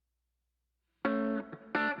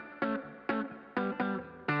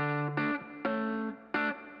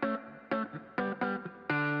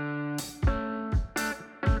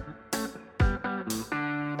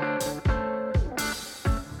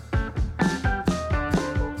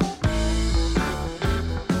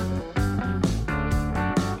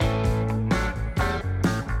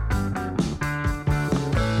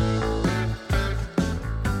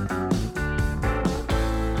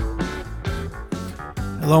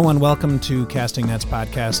Hello and welcome to Casting Nets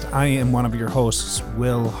Podcast. I am one of your hosts,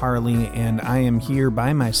 Will Harley, and I am here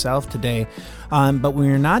by myself today. But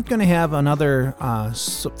we're not going to have another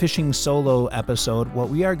fishing solo episode. What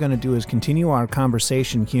we are going to do is continue our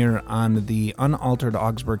conversation here on the unaltered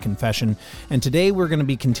Augsburg Confession. And today we're going to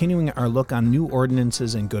be continuing our look on new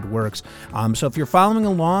ordinances and good works. So if you're following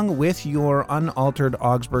along with your unaltered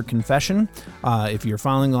Augsburg Confession, if you're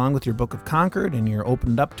following along with your Book of Concord and you're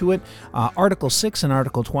opened up to it, Article 6 and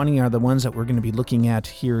Article 20 are the ones that we're going to be looking at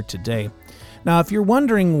here today. Now, if you're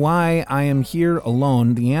wondering why I am here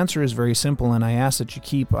alone, the answer is very simple, and I ask that you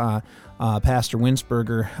keep Pastor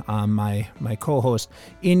Winsberger, my co-host,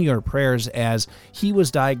 in your prayers, as he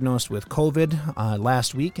was diagnosed with COVID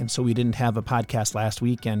last week, and so we didn't have a podcast last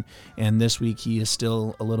week, and this week he is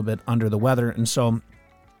still a little bit under the weather, and so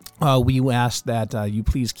we ask that you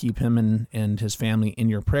please keep him and his family in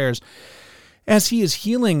your prayers as he is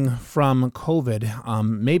healing from COVID.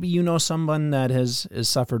 Maybe you know someone that has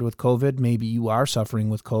suffered with COVID. Maybe you are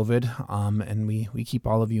suffering with COVID, and we keep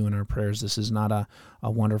all of you in our prayers. This is not a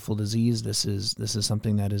wonderful disease. This is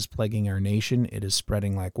something that is plaguing our nation. It is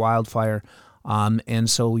spreading like wildfire. And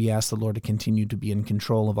so we ask the Lord to continue to be in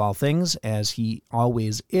control of all things, as he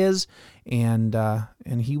always is, and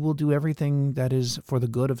he will do everything that is for the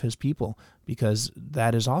good of his people, because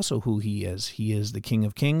that is also who he is. He is the King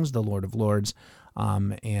of Kings, the Lord of Lords,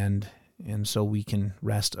 and so we can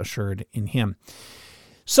rest assured in him.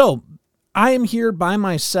 So I am here by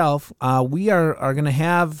myself. We are going to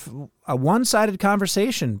have a one-sided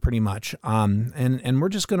conversation, pretty much, and we're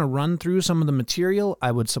just going to run through some of the material,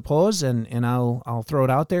 I would suppose, and I'll throw it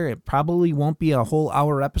out there. It probably won't be a whole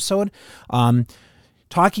hour episode.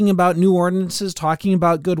 Talking about new ordinances, talking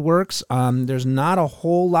about good works. There's not a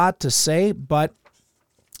whole lot to say, but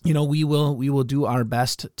we will do our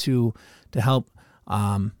best to help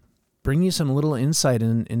bring you some little insight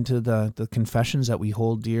into the confessions that we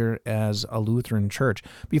hold dear as a Lutheran church.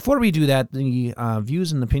 Before we do that, the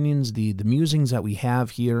views and opinions, the musings that we have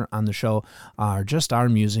here on the show are just our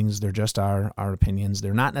musings. They're just our opinions.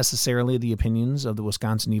 They're not necessarily the opinions of the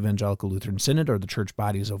Wisconsin Evangelical Lutheran Synod or the church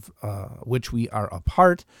bodies of which we are a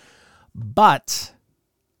part, but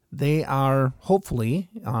they are hopefully,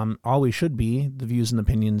 always should be, the views and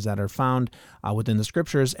opinions that are found within the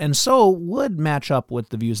Scriptures, and so would match up with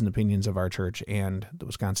the views and opinions of our church and the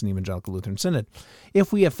Wisconsin Evangelical Lutheran Synod.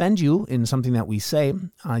 If we offend you in something that we say,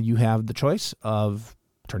 you have the choice of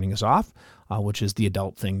turning us off, which is the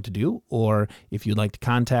adult thing to do, or if you'd like to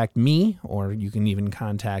contact me, or you can even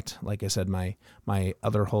contact, like I said, my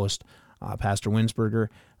other host, Pastor Winsberger,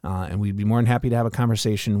 and we'd be more than happy to have a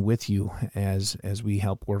conversation with you as we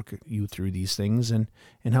help work you through these things and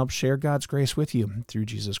help share God's grace with you through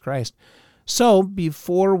Jesus Christ. So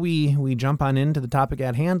before we jump on into the topic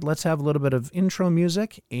at hand, let's have a little bit of intro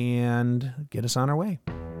music and get us on our way.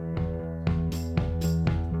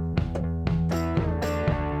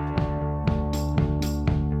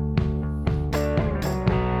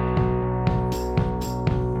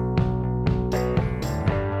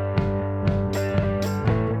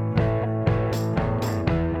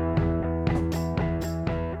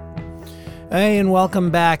 Hey, and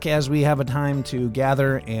welcome back as we have a time to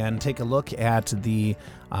gather and take a look at the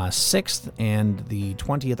 6th and the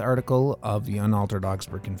 20th article of the unaltered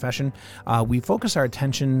Augsburg Confession. We focus our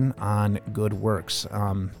attention on good works.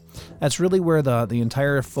 That's really where the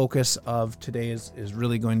entire focus of today is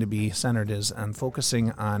really going to be centered, is on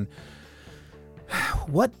focusing on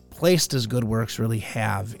what place does good works really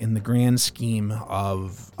have in the grand scheme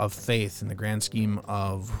of faith, in the grand scheme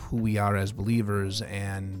of who we are as believers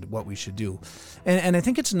and what we should do. And I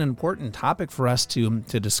think it's an important topic for us to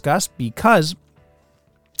discuss, because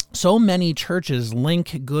so many churches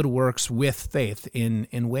link good works with faith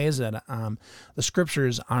in ways that the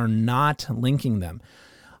Scriptures are not linking them.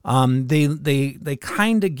 They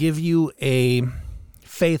kind of give you a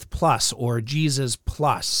faith plus or Jesus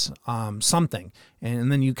plus something,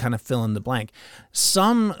 and then you kind of fill in the blank.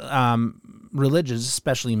 Some religions,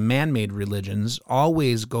 especially man-made religions,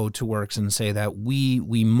 always go to works and say that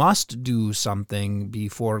we must do something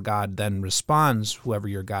before God then responds, whoever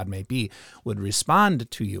your God may be, would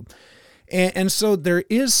respond to you. And so there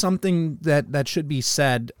is something that should be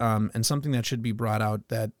said, and something that should be brought out,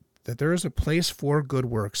 that there is a place for good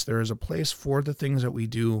works. There is a place for the things that we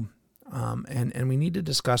do. And we need to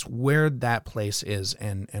discuss where that place is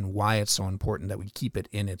and why it's so important that we keep it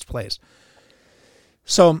in its place.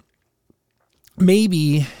 So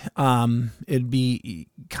maybe it'd be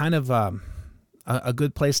kind of a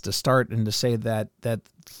good place to start and to say that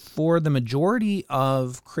for the majority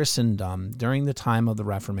of Christendom during the time of the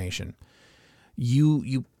Reformation,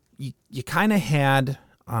 you kind of had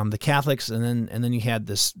the Catholics, and then you had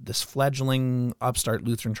this fledgling upstart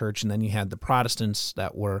Lutheran church, and then you had the Protestants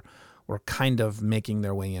that were kind of making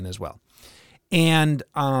their way in as well. And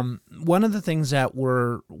one of the things that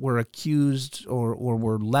were accused or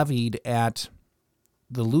were levied at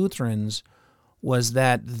the Lutherans was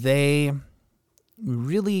that they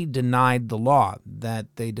really denied the law,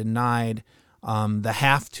 that they denied the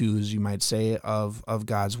have-tos, you might say, of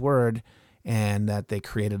God's word, and that they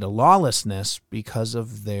created a lawlessness because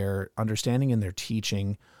of their understanding and their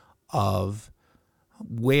teaching of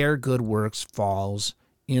where good works falls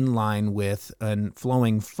in line with and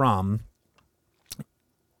flowing from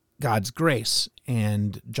God's grace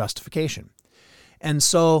and justification. And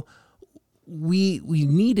so we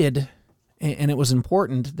needed, and it was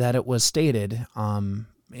important that it was stated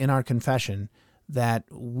in our confession, that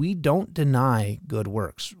we don't deny good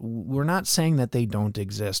works. We're not saying that they don't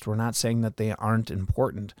exist. We're not saying that they aren't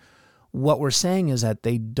important. What we're saying is that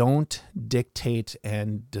they don't dictate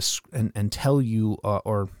and tell you,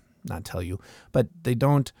 or not tell you, but they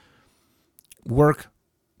don't work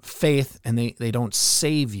faith, and they don't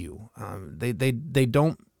save you. They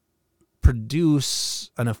don't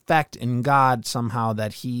produce an effect in God somehow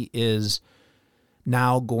that he is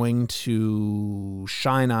now going to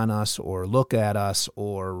shine on us or look at us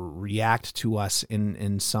or react to us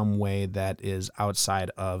in some way that is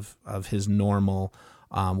outside of his normal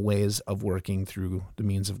ways of working through the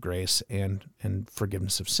means of grace and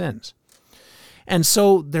forgiveness of sins. And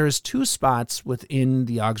so there's two spots within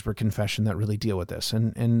the Augsburg Confession that really deal with this.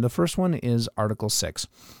 And the first one is Article 6.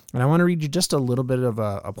 And I want to read you just a little bit of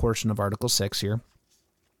a portion of Article 6 here.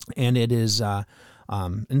 And it is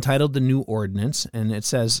entitled The New Ordinance, and it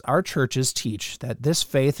says, "Our churches teach that this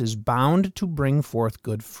faith is bound to bring forth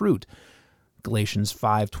good fruit." Galatians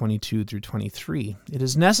 5:22 through 23. "It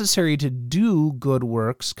is necessary to do good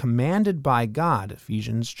works commanded by God,"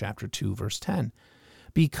 Ephesians chapter 2, verse 10,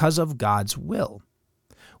 "because of God's will.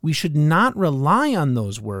 We should not rely on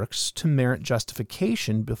those works to merit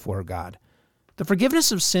justification before God. The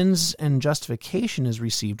forgiveness of sins and justification is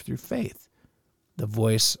received through faith. The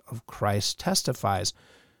voice of Christ testifies.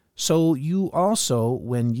 So you also,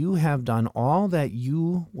 when you have done all that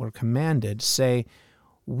you were commanded, say,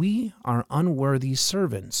 'We are unworthy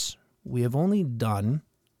servants. We have only done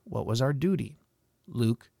what was our duty.'"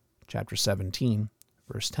 Luke chapter 17,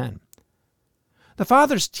 verse 10. The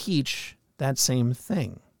Fathers teach that same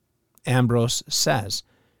thing. Ambrose says,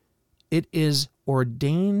 "It is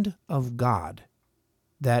ordained of God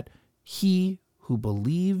that he who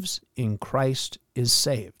believes in Christ is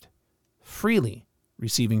saved, freely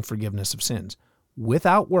receiving forgiveness of sins,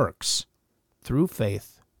 without works, through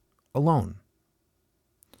faith alone."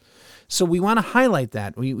 So we want to highlight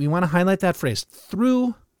that. We want to highlight that phrase,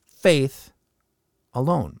 through faith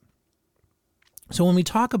alone. So when we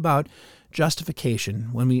talk about justification,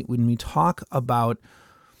 when we talk about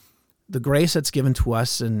the grace that's given to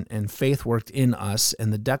us and faith worked in us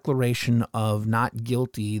and the declaration of not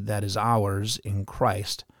guilty that is ours in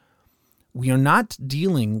Christ, we are not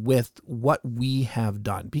dealing with what we have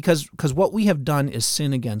done, because what we have done is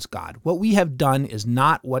sin against God. What we have done is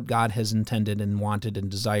not what God has intended and wanted and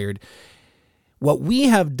desired. What we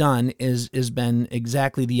have done is been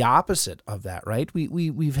exactly the opposite of that, right?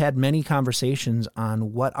 We've had many conversations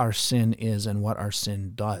on what our sin is and what our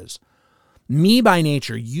sin does. Me by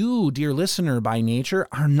nature, you, dear listener, by nature,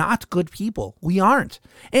 are not good people. We aren't.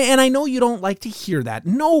 And I know you don't like to hear that.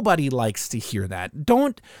 Nobody likes to hear that.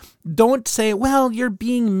 Don't say, "Well, you're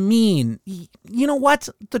being mean." You know what?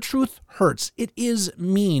 The truth hurts. It is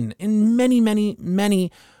mean in many, many,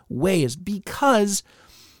 many ways, because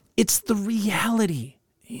it's the reality.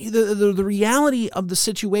 The reality of the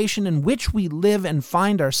situation in which we live and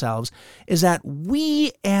find ourselves is that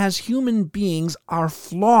we as human beings are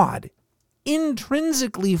flawed,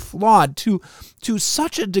 intrinsically flawed to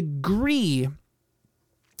such a degree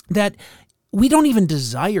that we don't even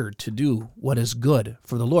desire to do what is good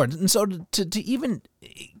for the Lord. And so to even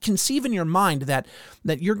conceive in your mind that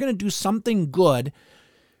you're going to do something good,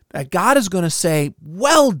 that God is going to say,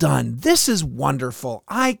 "Well done, this is wonderful.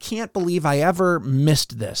 I can't believe I ever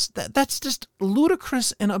missed this." That's just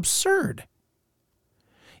ludicrous and absurd.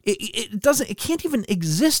 It can't even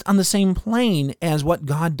exist on the same plane as what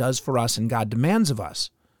God does for us and God demands of us.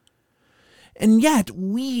 And yet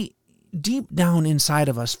we, deep down inside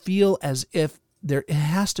of us, feel as if it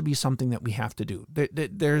has to be something that we have to do.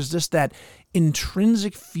 There's just that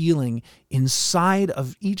intrinsic feeling inside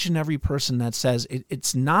of each and every person that says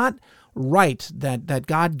it's not right that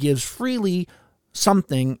God gives freely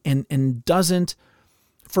something and doesn't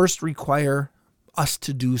first require us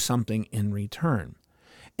to do something in return.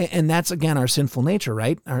 And that's, again, our sinful nature,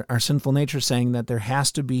 right? Our sinful nature saying that there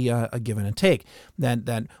has to be a give and a take,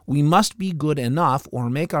 that we must be good enough or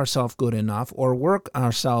make ourselves good enough or work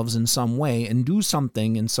ourselves in some way and do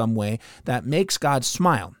something in some way that makes God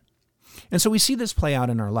smile. And so we see this play out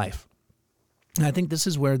in our life. And I think this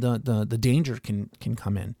is where the danger can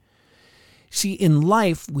come in. See, in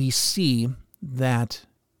life, we see that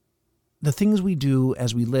the things we do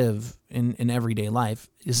as we live in everyday life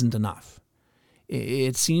isn't enough.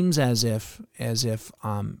 It seems as if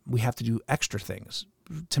we have to do extra things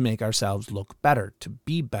to make ourselves look better, to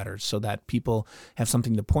be better, so that people have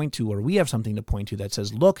something to point to, or we have something to point to that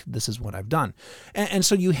says, look, this is what I've done. And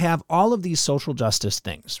so you have all of these social justice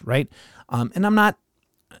things, right? And I'm not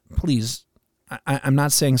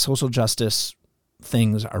saying social justice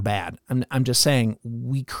things are bad. I'm just saying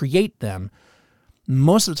we create them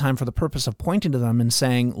most of the time for the purpose of pointing to them and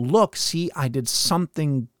saying, look, see, I did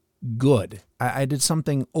something good. I did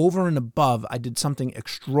something over and above. I did something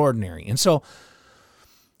extraordinary. And so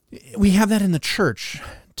we have that in the church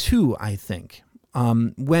too, I think.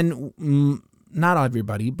 When not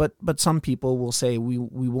everybody, but some people will say we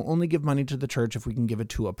will only give money to the church if we can give it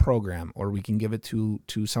to a program, or we can give it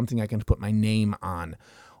to something I can put my name on,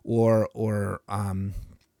 or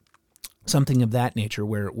something of that nature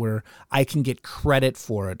where I can get credit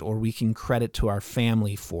for it, or we can credit to our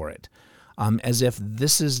family for it. As if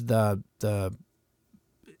this is the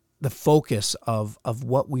focus of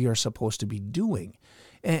what we are supposed to be doing,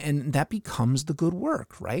 and that becomes the good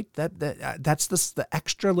work, right? That's the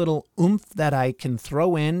extra little oomph that I can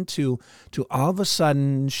throw in to all of a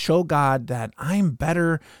sudden show God that I'm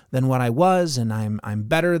better than what I was, and I'm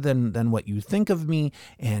better than what you think of me,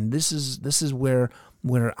 and this is where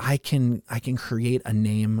I can create a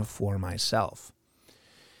name for myself,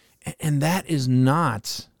 and that is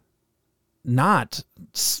not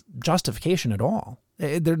justification at all.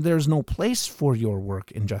 There's no place for your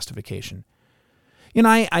work in justification. You know,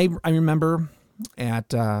 I remember at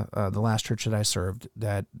the last church that I served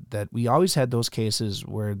that we always had those cases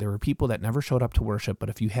where there were people that never showed up to worship, but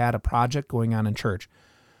if you had a project going on in church,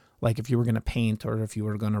 like if you were going to paint or if you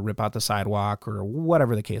were going to rip out the sidewalk or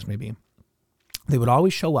whatever the case may be, they would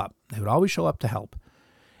always show up. They would always show up to help.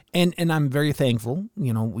 And I'm very thankful.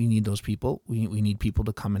 You know, we need those people. We need people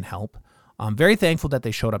to come and help. I'm very thankful that they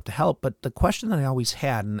showed up to help, but the question that I always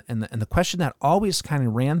had, and the question that always kind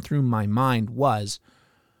of ran through my mind was,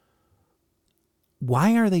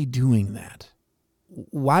 why are they doing that?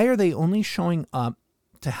 Why are they only showing up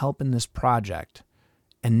to help in this project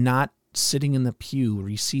and not sitting in the pew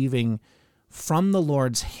receiving from the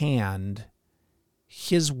Lord's hand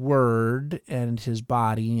His word and His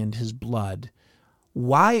body and His blood?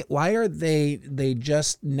 Why are they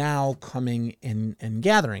just now coming and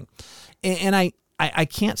gathering? And I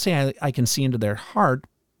can't say I can see into their heart,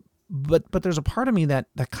 but there's a part of me that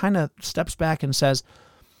kind of steps back and says,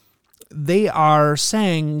 they are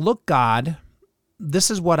saying, look, God, this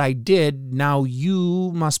is what I did. Now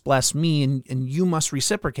you must bless me and you must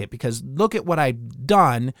reciprocate, because look at what I've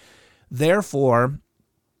done. Therefore,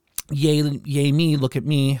 yea me, look at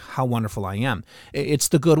me, how wonderful I am. It's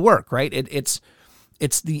the good work, right?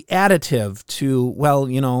 It's the additive to, well,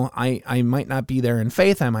 you know, I might not be there in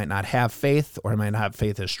faith, I might not have faith, or I might not have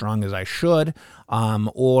faith as strong as I should,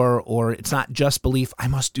 or it's not just belief, I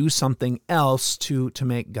must do something else to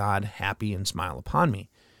make God happy and smile upon me.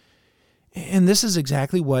 And this is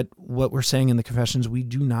exactly what we're saying in the Confessions we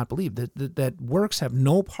do not believe, that works have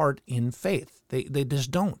no part in faith. They just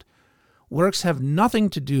don't. Works have nothing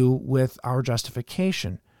to do with our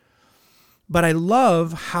justification. But I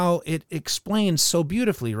love how it explains so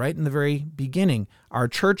beautifully right in the very beginning. Our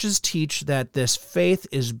churches teach that this faith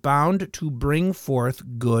is bound to bring forth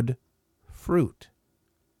good fruit.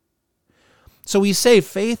 So we say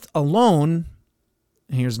faith alone,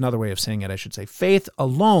 and here's another way of saying it, I should say, faith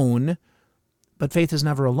alone, but faith is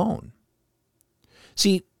never alone.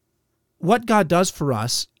 See, what God does for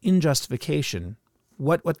us in justification,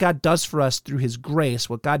 what God does for us through His grace,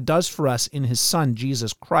 what God does for us in His Son,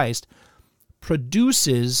 Jesus Christ,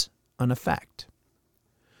 produces an effect.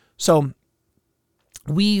 So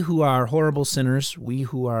we who are horrible sinners, we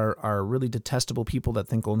who are really detestable people that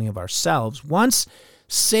think only of ourselves, once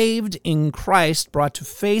saved in Christ, brought to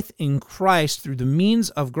faith in Christ through the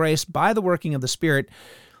means of grace by the working of the Spirit,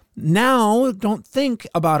 now don't think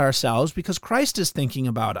about ourselves because Christ is thinking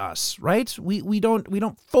about us, right? We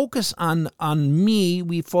don't focus on me,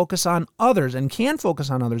 we focus on others, and can focus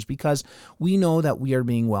on others because we know that we are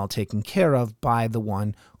being well taken care of by the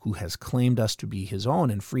one who has claimed us to be His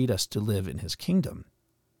own and freed us to live in His kingdom.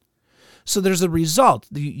 So there's a result.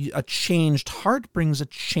 A changed heart brings a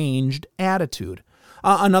changed attitude.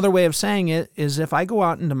 Another way of saying it is if I go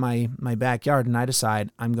out into my backyard and I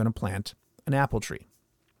decide I'm going to plant an apple tree.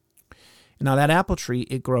 Now that apple tree,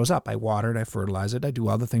 it grows up. I water it, I fertilize it, I do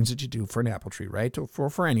all the things that you do for an apple tree, right? Or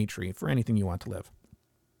for any tree, for anything you want to live.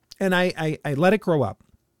 And I let it grow up.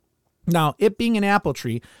 Now, it being an apple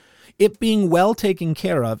tree, it being well taken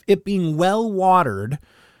care of, it being well watered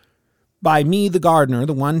by me, the gardener,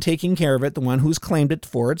 the one taking care of it, the one who's claimed it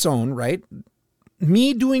for its own, right?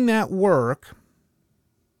 Me doing that work,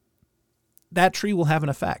 that tree will have an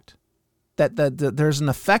effect. That there's an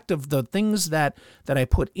effect of the things that I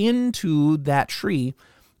put into that tree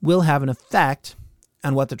will have an effect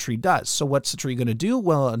on what the tree does. So what's the tree going to do?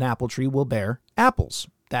 Well, an apple tree will bear apples.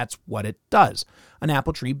 That's what it does. An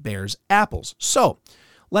apple tree bears apples. So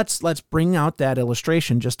let's bring out that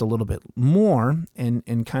illustration just a little bit more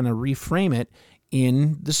and kind of reframe it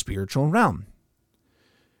in the spiritual realm.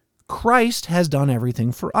 Christ has done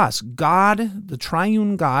everything for us. God, the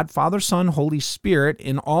triune God, Father, Son, Holy Spirit,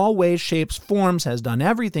 in all ways, shapes, forms, has done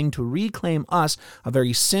everything to reclaim us, a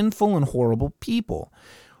very sinful and horrible people.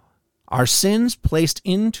 Our sins placed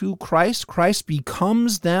into Christ, Christ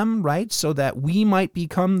becomes them, right, so that we might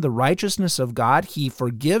become the righteousness of God. He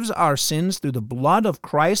forgives our sins through the blood of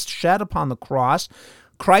Christ shed upon the cross.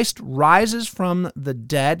 Christ rises from the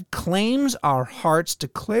dead, claims our hearts,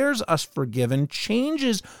 declares us forgiven,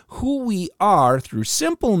 changes who we are through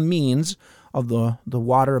simple means of the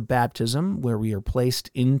water of baptism, where we are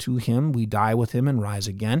placed into him, we die with him and rise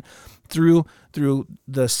again, through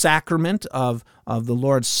the sacrament of the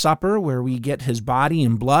Lord's Supper, where we get his body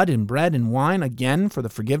and blood and bread and wine again for the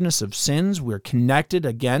forgiveness of sins. We're connected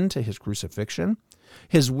again to his crucifixion.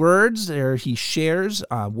 His words, there he shares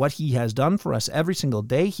what he has done for us every single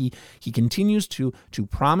day. He continues to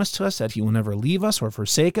promise to us that he will never leave us or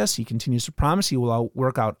forsake us. He continues to promise he will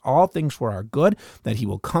work out all things for our good, that he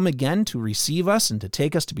will come again to receive us and to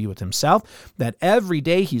take us to be with himself, that every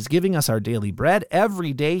day he's giving us our daily bread.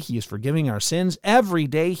 Every day he is forgiving our sins. Every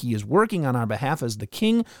day he is working on our behalf as the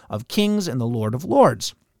King of Kings and the Lord of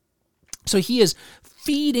Lords. So he is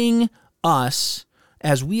feeding us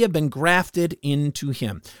as we have been grafted into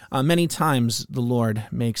him. Many times the Lord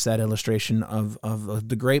makes that illustration of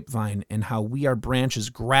the grapevine and how we are branches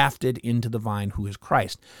grafted into the vine who is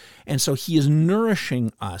Christ. And so he is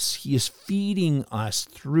nourishing us. He is feeding us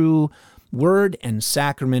through word and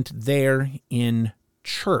sacrament there in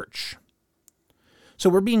church. So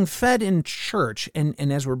we're being fed in church, and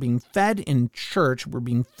as we're being fed in church, we're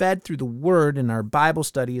being fed through the Word in our Bible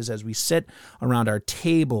studies as we sit around our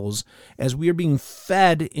tables. As we are being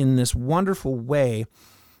fed in this wonderful way,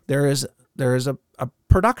 there is a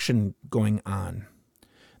production going on.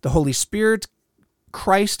 The Holy Spirit,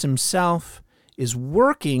 Christ himself, is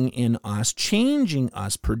working in us, changing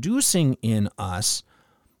us, producing in us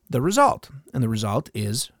the result. And the result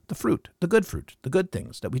is the fruit, the good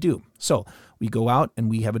things that we do. So we go out and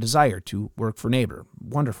we have a desire to work for neighbor.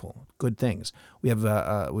 Wonderful, good things. We have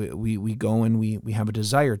we go and we have a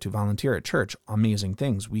desire to volunteer at church. Amazing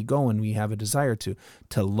things. We go and we have a desire to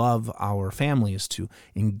love our families, to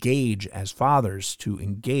engage as fathers, to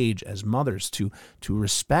engage as mothers, to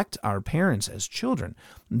respect our parents as children.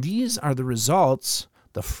 These are the results,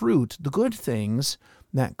 the fruit, the good things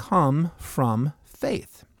that come from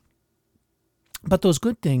faith. But those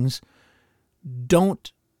good things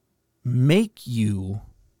don't make you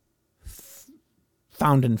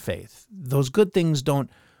found in faith. Those good things don't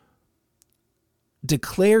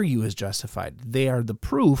declare you as justified. They are the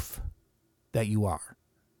proof that you are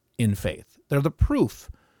in faith. They're the proof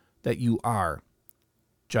that you are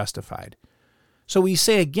justified. So we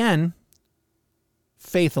say again,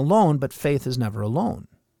 faith alone, but faith is never alone,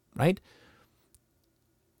 right?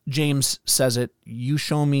 James says it, you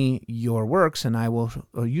show me your works and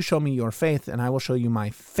you show me your faith and I will show you my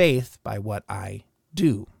faith by what I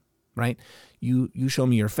do, right? You show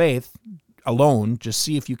me your faith alone, just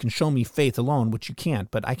see if you can show me faith alone, which you can't,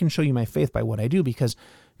 but I can show you my faith by what I do because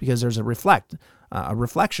there's a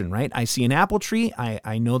reflection, right? I see an apple tree,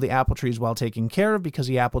 I know the apple tree is well taken care of because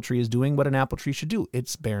the apple tree is doing what an apple tree should do.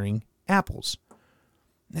 It's bearing apples.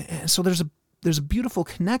 So there's a beautiful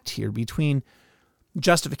connect here between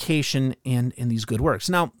justification and these good works.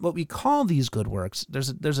 Now, what we call these good works,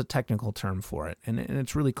 there's a technical term for it, and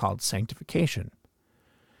it's really called sanctification.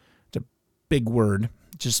 It's a big word.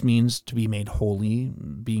 It just means to be made holy,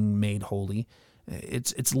 being made holy.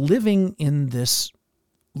 It's living in this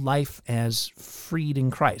life as freed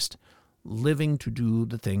in Christ, living to do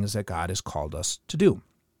the things that God has called us to do.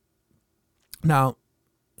 Now,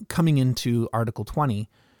 coming into Article 20,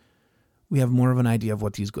 we have more of an idea of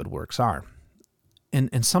what these good works are.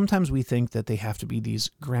 And sometimes we think that they have to be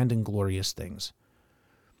these grand and glorious things.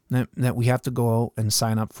 that we have to go and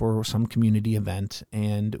sign up for some community event,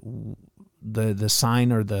 and the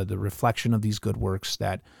sign or the reflection of these good works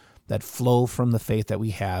that flow from the faith that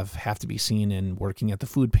we have to be seen in working at the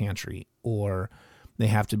food pantry, or they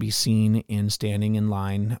have to be seen in standing in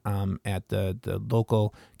line at the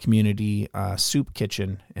local community soup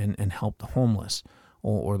kitchen and help the homeless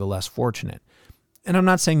or the less fortunate. And I'm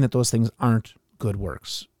not saying that those things aren't good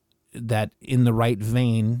works, that in the right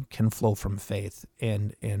vein can flow from faith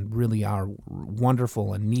and really are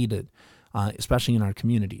wonderful and needed, especially in our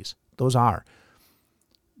communities. Those are.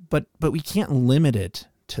 But we can't limit it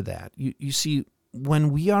to that. You see, when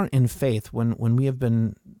we are in faith, when we have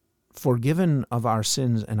been forgiven of our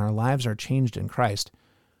sins and our lives are changed in Christ,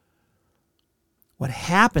 what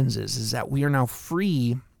happens is that we are now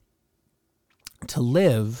free to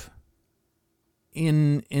live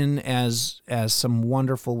in as some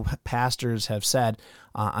wonderful pastors have said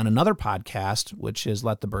on another podcast, which is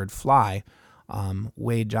Let the Bird Fly,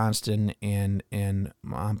 Wade Johnston and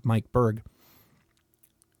Mike Berg.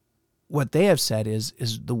 What they have said is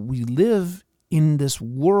that we live in this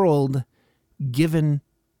world given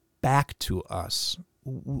back to us.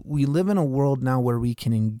 We live in a world now where we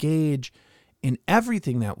can engage in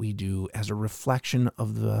everything that we do as a reflection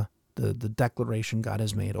of the declaration God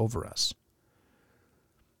has made over us.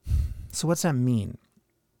 So what's that mean?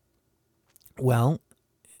 Well,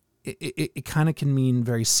 it kind of can mean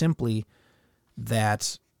very simply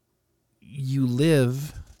that you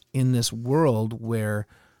live in this world where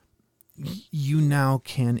you now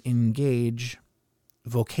can engage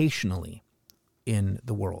vocationally in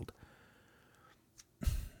the world.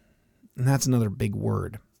 And that's another big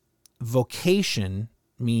word. Vocation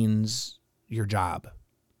means your job,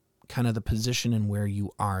 kind of the position in where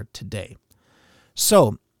you are today.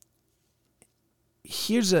 So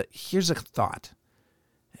here's a thought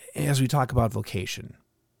as we talk about vocation.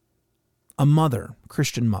 A mother,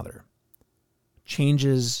 Christian mother,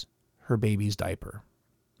 changes her baby's diaper.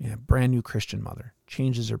 Yeah, brand new Christian mother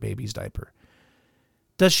changes her baby's diaper.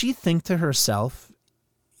 Does she think to herself,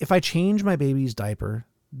 if I change my baby's diaper,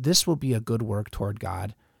 this will be a good work toward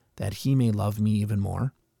God, that he may love me even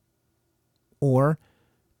more? Or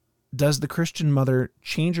does the Christian mother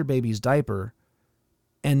change her baby's diaper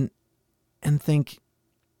and think,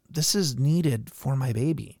 this is needed for my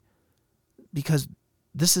baby, because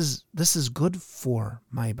this is good for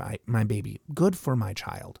my baby, good for my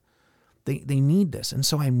child. They need this, and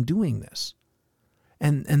so I'm doing this.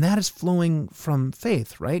 And that is flowing from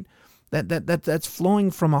faith, right? That's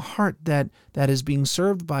flowing from a heart that is being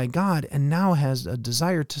served by God and now has a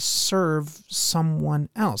desire to serve someone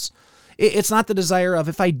else. It's not the desire of,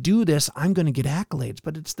 if I do this, I'm going to get accolades,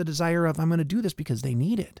 but it's the desire of, I'm going to do this because they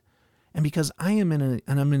need it, and because I'm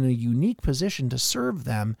in a unique position to serve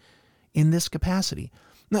them in this capacity.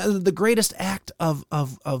 Now, the greatest act of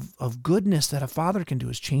goodness that a father can do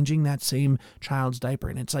is changing that same child's diaper.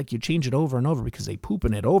 And it's like you change it over and over because they poop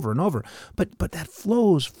in it over and over. But that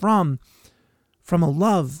flows from a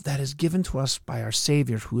love that is given to us by our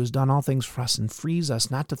Savior, who has done all things for us and frees us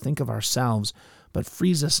not to think of ourselves, but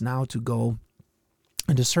frees us now to go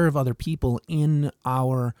and to serve other people in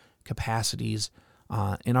our capacities,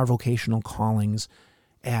 in our vocational callings,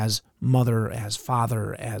 as mother, as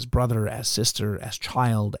father, as brother, as sister, as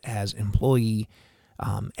child, as employee,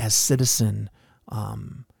 as citizen.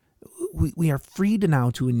 We are free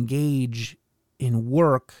now to engage in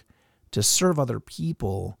work to serve other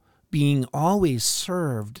people, being always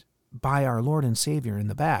served by our Lord and Savior in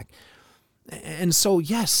the back. And so,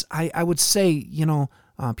 yes, I would say,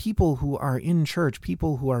 people who are in church,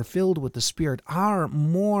 people who are filled with the Spirit, are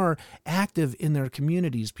more active in their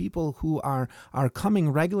communities. People who are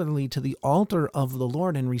coming regularly to the altar of the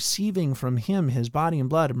Lord and receiving from Him His body and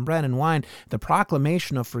blood and bread and wine, the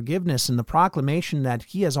proclamation of forgiveness and the proclamation that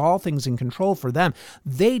He has all things in control for them.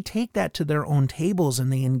 They take that to their own tables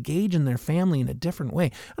and they engage in their family in a different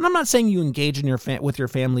way. And I'm not saying you engage in with your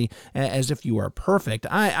family as if you are perfect.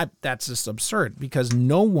 That's just absurd, because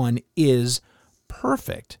no one is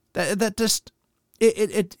perfect. That just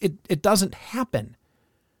it doesn't happen.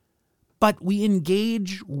 But we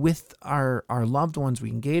engage with our loved ones, we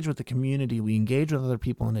engage with the community, we engage with other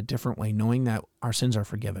people in a different way, knowing that our sins are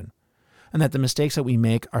forgiven and that the mistakes that we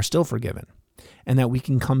make are still forgiven, and that we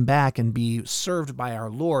can come back and be served by our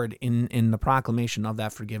Lord in the proclamation of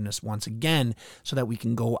that forgiveness once again, so that we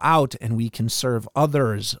can go out and we can serve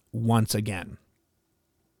others once again.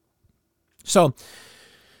 So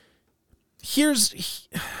here's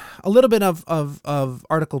a little bit of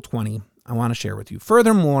Article 20 I want to share with you.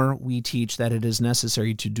 Furthermore, we teach that it is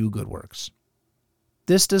necessary to do good works.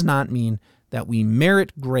 This does not mean that we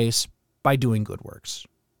merit grace by doing good works.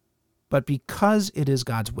 but because it is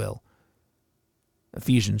God's will.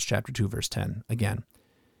 Ephesians chapter 2, verse 10, again.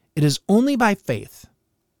 It is only by faith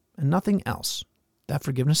and nothing else that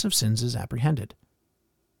forgiveness of sins is apprehended.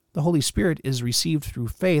 The Holy Spirit is received through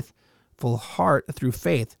faith. Through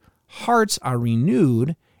faith, hearts are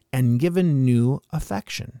renewed and given new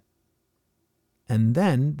affection. And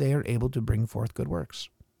then they are able to bring forth good works.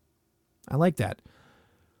 I like that.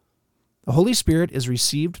 The Holy Spirit is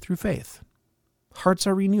received through faith. Hearts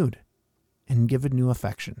are renewed and given new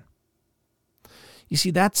affection. You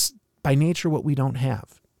see, that's by nature what we don't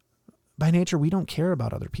have. By nature, we don't care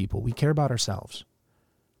about other people. We care about ourselves.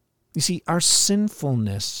 You see, our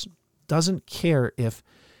sinfulness doesn't care if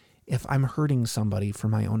I'm hurting somebody for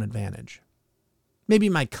my own advantage. Maybe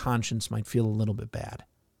my conscience might feel a little bit bad.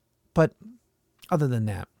 But other than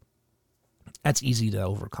that, that's easy to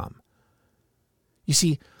overcome. You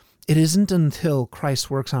see, it isn't until Christ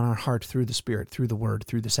works on our heart through the Spirit, through the Word,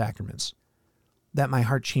 through the sacraments, that my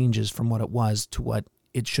heart changes from what it was to what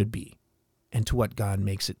it should be and to what God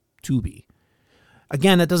makes it to be.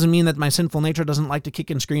 Again, that doesn't mean that my sinful nature doesn't like to kick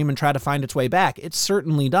and scream and try to find its way back. It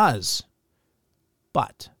certainly does.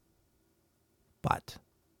 But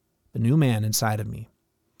the new man inside of me,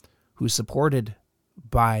 who's supported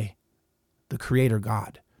by the Creator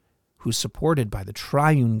God, who's supported by the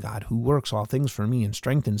triune God, who works all things for me and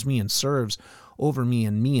strengthens me and serves over me,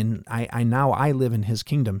 and I live in his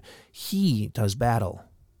kingdom. He does battle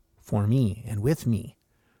for me and with me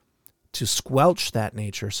to squelch that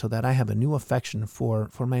nature so that I have a new affection for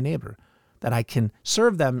my neighbor, that I can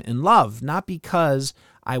serve them in love, not because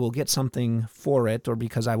I will get something for it or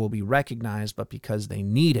because I will be recognized, but because they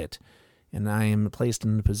need it. And I am placed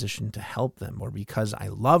in a position to help them, or because I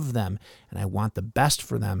love them and I want the best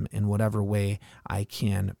for them in whatever way I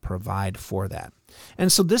can provide for that.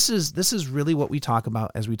 And so this is really what we talk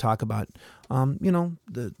about as we talk about,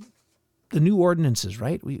 the new ordinances,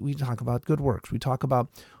 right? We talk about good works. We talk about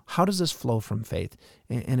how does this flow from faith?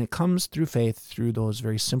 And it comes through faith through those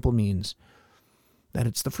very simple means that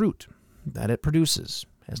it's the fruit that it produces.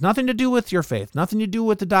 It has nothing to do with your faith, nothing to do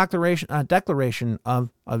with the declaration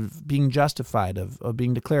of being justified, of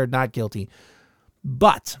being declared not guilty.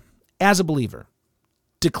 But as a believer,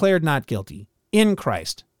 declared not guilty in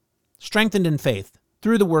Christ, strengthened in faith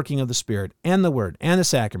through the working of the Spirit and the Word and the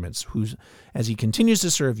sacraments, as he continues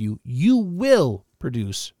to serve you, you will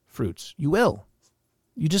produce fruits. You will.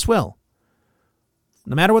 You just will.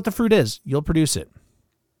 No matter what the fruit is, you'll produce it.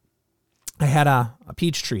 I had a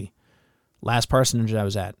peach tree. Last parsonage I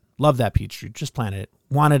was at. Loved that peach tree. Just planted it.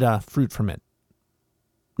 Wanted a fruit from it.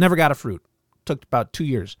 Never got a fruit. Took about 2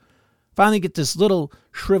 years. Finally get this little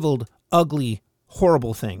shriveled, ugly,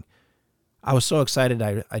 horrible thing. I was so excited.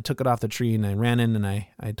 I took it off the tree and I ran in and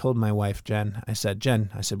I told my wife, Jen, I said,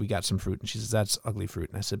 we got some fruit. And she says, that's ugly fruit.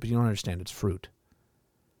 And I said, but you don't understand. It's fruit.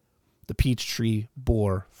 The peach tree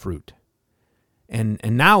bore fruit. And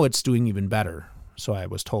now it's doing even better. So I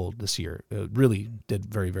was told this year. It really did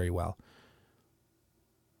very, very well.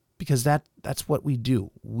 Because that's what we do.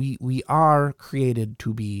 We are created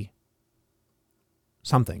to be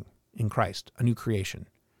something in Christ, a new creation.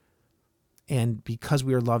 And because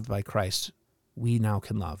we are loved by Christ, we now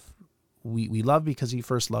can love. We love because he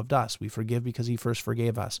first loved us. We forgive because he first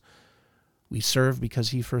forgave us. We serve because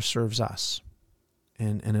he first serves us.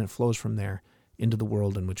 And it flows from there into the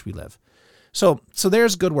world in which we live. So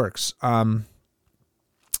there's good works.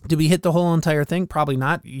 Did we hit the whole entire thing? Probably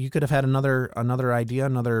not. You could have had another idea,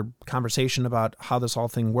 another conversation about how this whole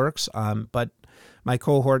thing works. But my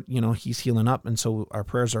cohort, he's healing up, and so our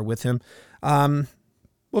prayers are with him.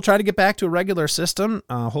 We'll try to get back to a regular system.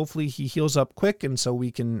 Hopefully he heals up quick, and so we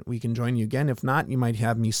can join you again. If not, you might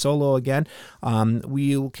have me solo again.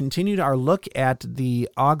 We'll continue our look at the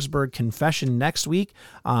Augsburg Confession next week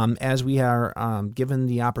as we are given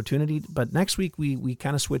the opportunity. But next week we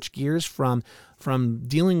kind of switch gears from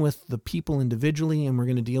dealing with the people individually, and we're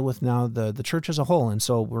going to deal with now the church as a whole. And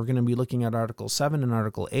so we're going to be looking at Article 7 and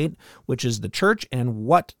Article 8, which is the church and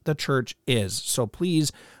what the church is. So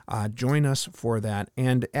please join us for that.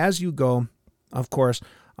 And as you go, of course,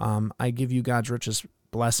 I give you God's richest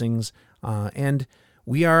blessings. And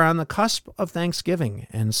we are on the cusp of Thanksgiving.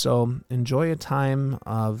 And so enjoy a time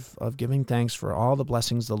of giving thanks for all the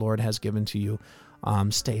blessings the Lord has given to you.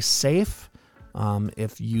 Stay safe.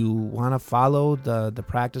 If you want to follow the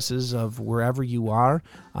practices of wherever you are,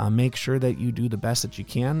 make sure that you do the best that you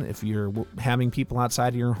can. If you're having people outside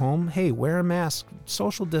of your home, hey, wear a mask,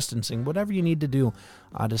 social distancing, whatever you need to do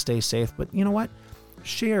to stay safe. But you know what?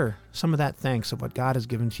 Share some of that thanks of what God has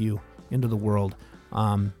given to you into the world,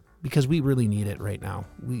 because we really need it right now.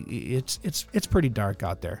 It's pretty dark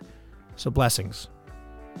out there. So blessings.